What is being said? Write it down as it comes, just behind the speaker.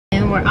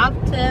and we're off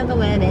to the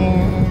wedding.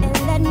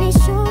 And let me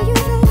show you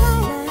the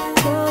light.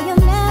 Girl,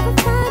 you'll never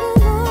find a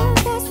love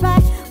that's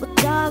right. Well,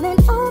 darling,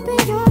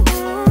 open your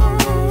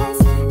eyes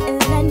and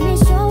let me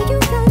show you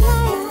the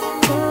light.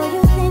 Girl,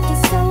 you think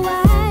you're so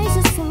wise,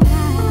 you're so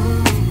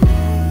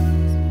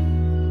wise.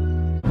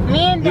 Me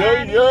and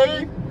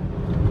Daddy,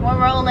 we're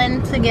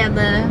rolling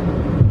together.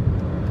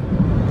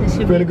 This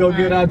should Better be go fun.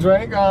 get our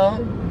drink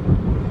on.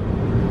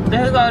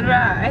 Let's go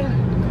drive.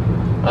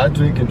 I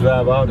drink and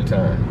drive all the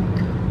time.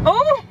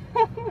 Oh!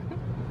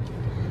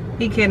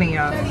 He kidding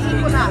y'all. Who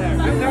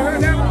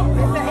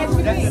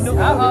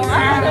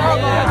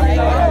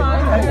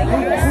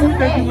you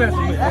think you messing with?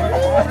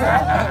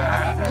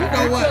 You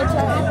know what?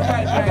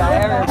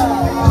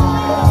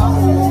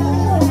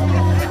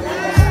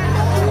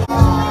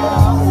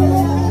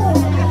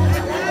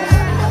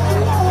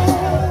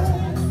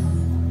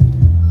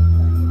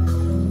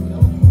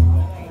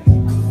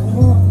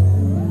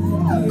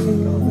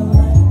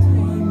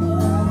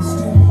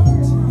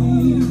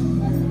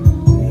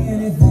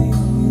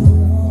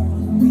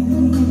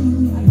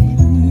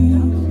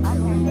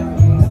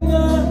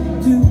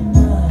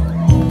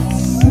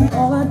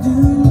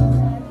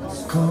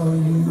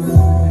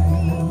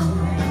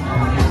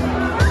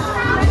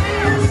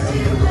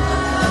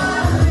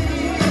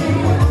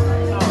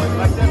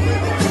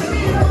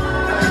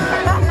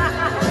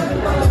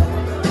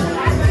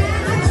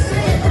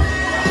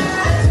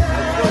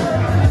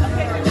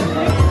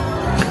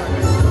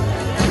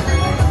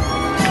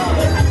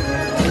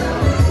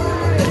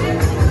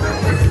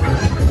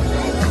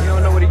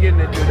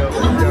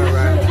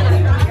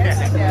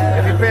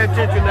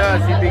 Attention to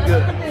us, you'd be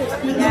good.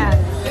 Yeah.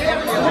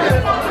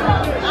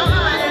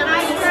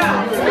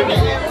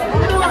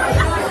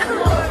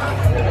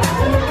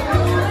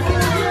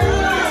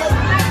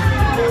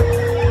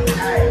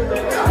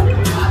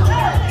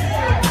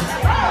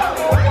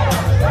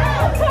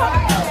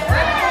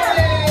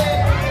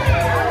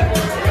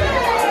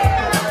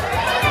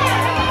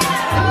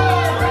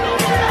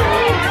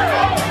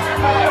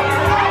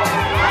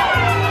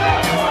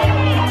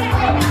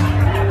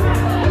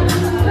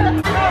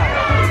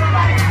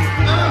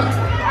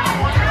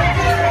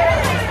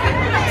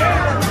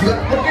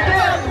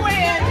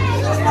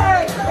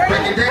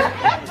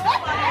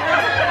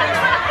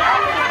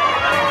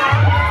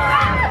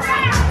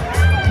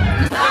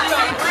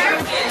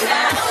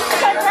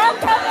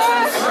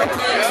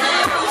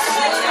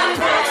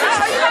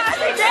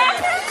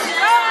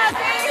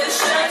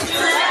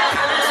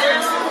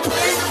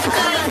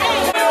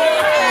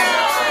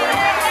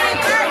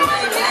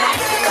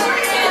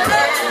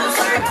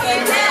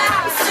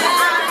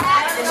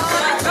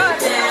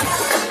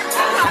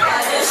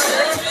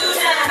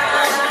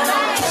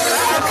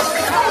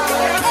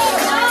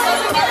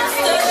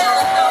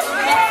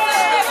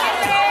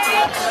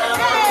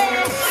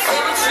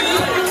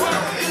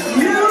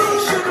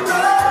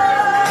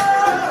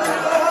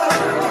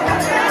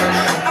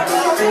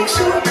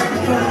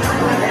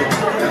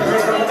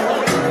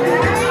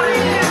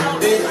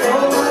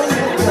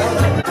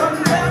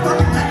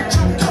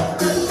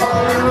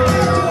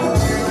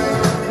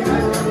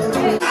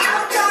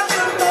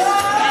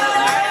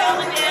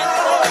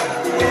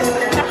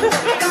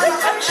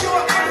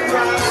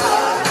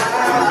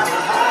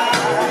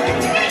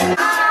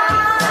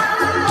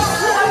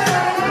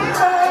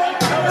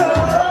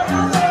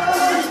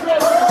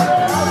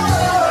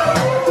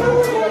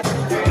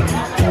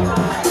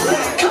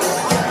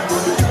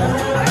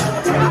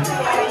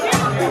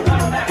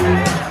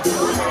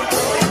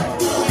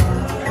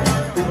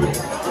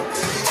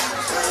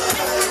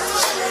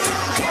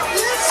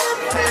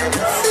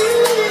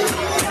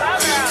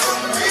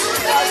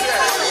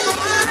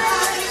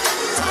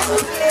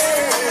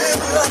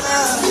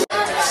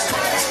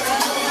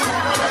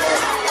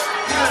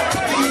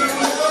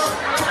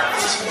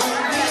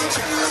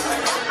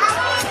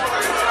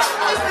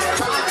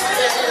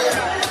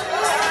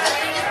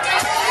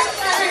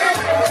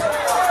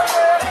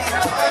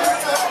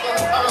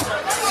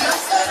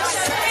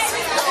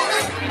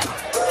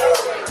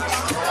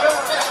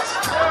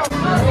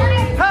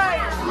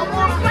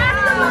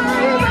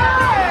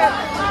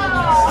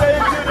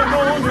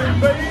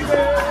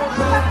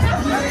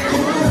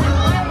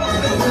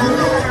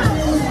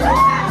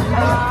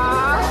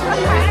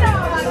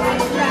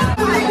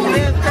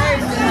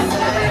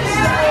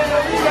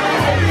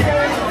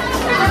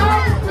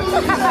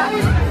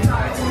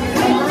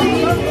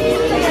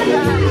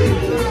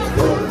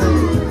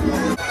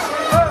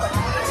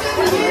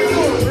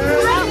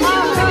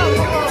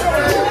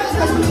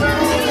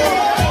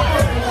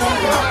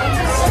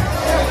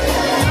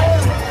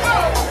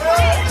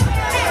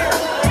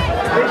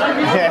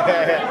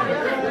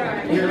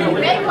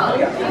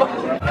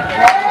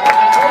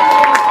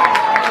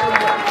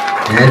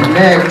 And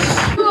next.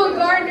 You a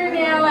gardener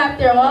now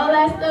after all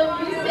that stuff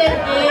you said,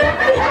 man.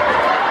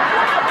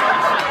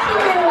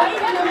 You've been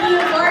waiting to be a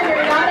gardener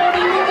and I don't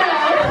even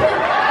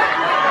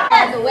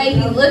know. The way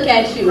he look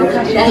at you,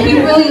 that he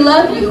really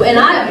love you, and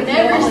I have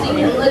never seen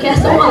him look at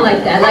someone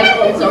like that. Like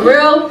it's a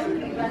real,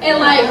 and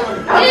like,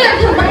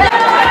 yeah.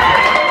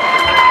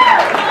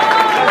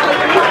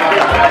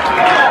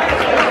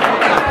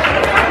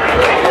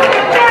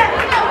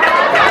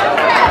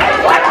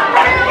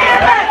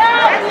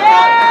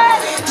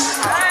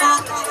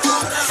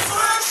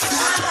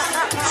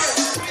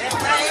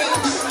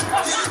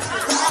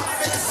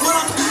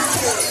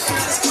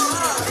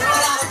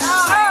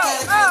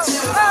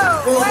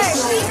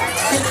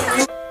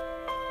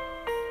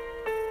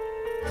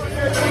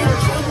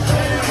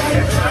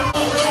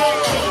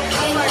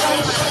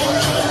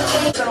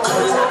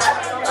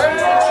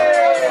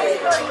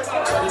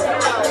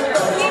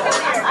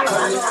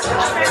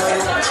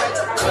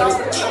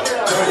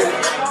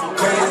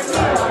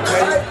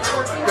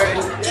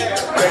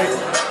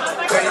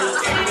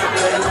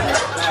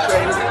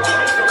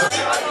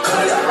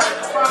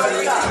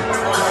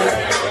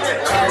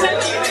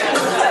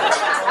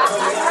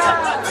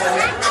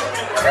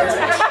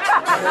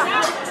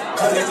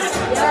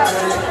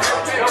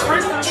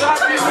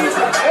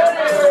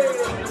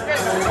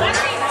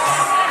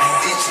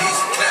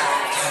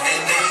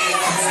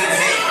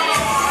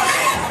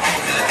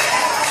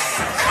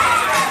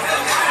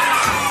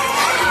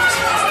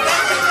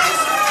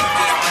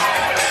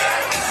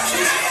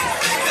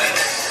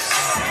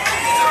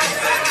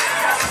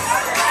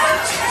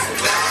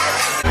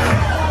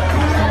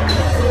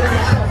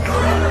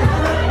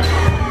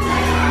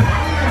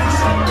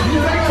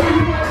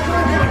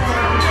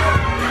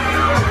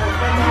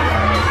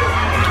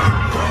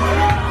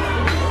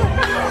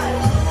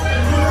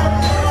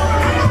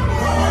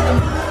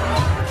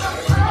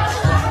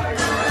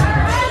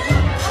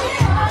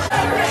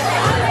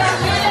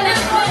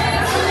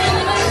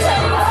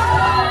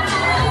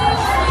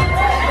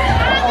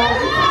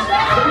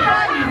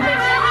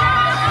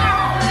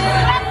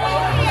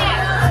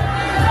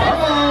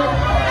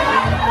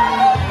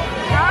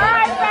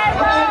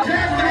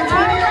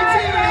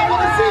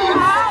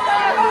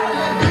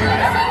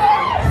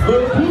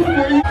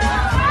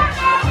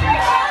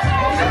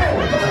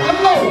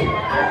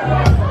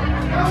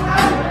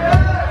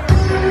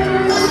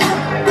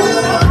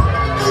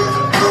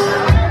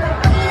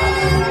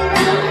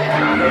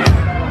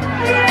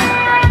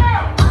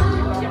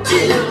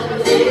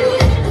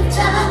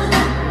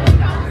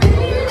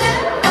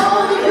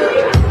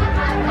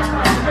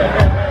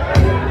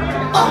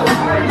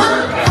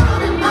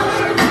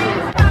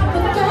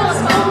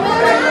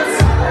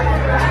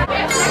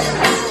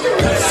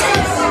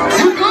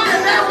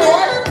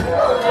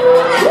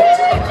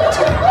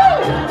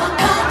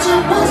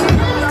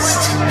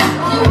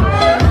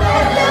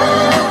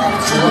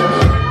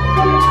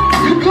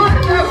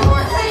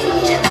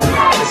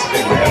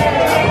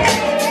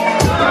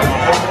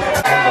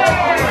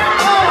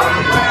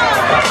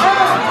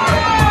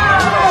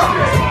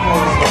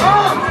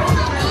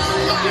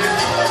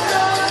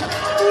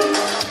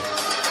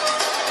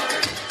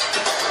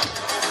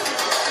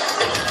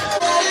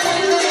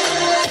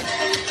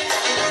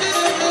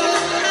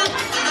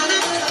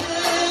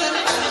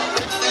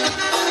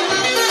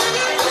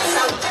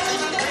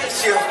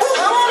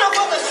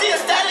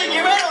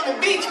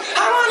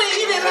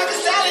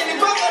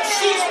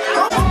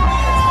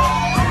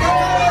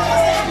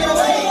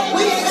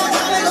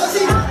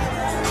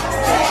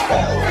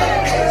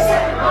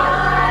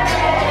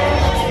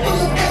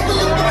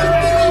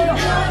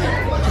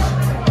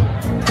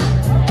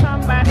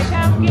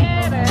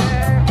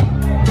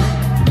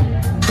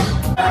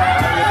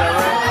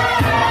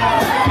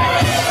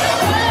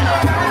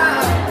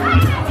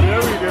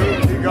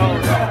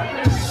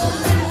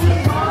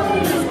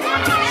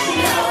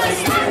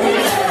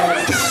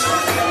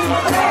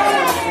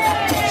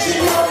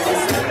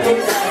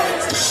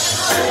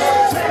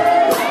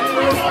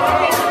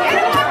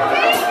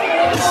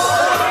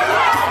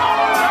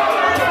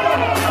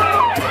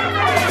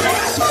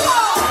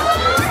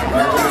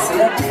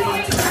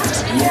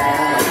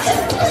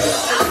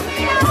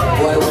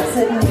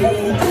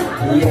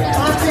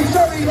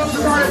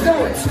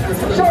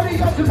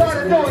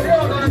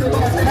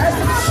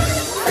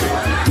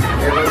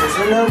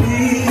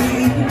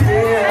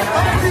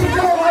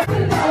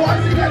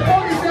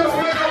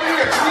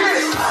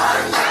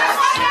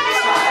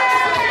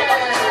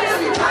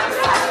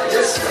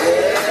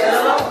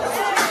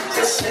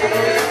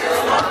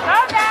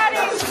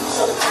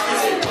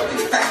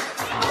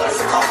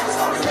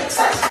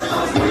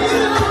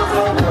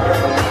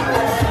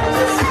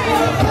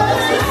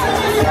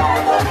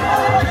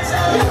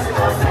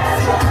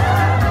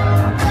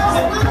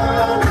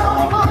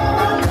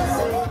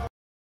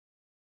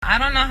 I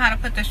don't know how to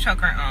put this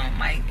choker on.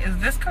 Like, is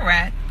this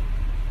correct?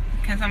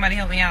 Can somebody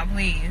help me out,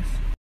 please?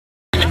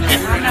 Hey,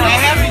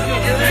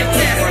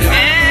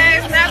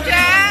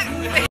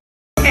 Snapchat!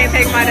 Can't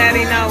take my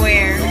daddy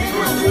nowhere.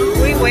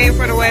 We waiting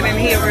for the wedding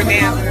here for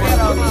dancing.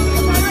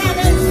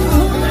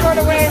 For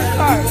the wedding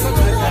starts.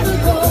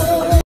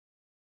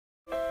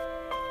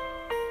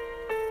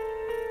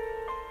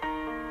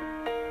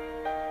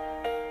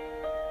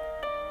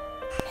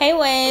 Hey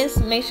Waves,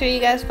 make sure you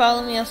guys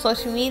follow me on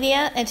social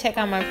media and check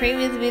out my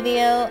previous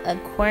video,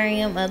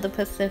 Aquarium of the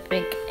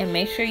Pacific, and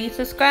make sure you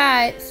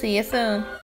subscribe. See you soon.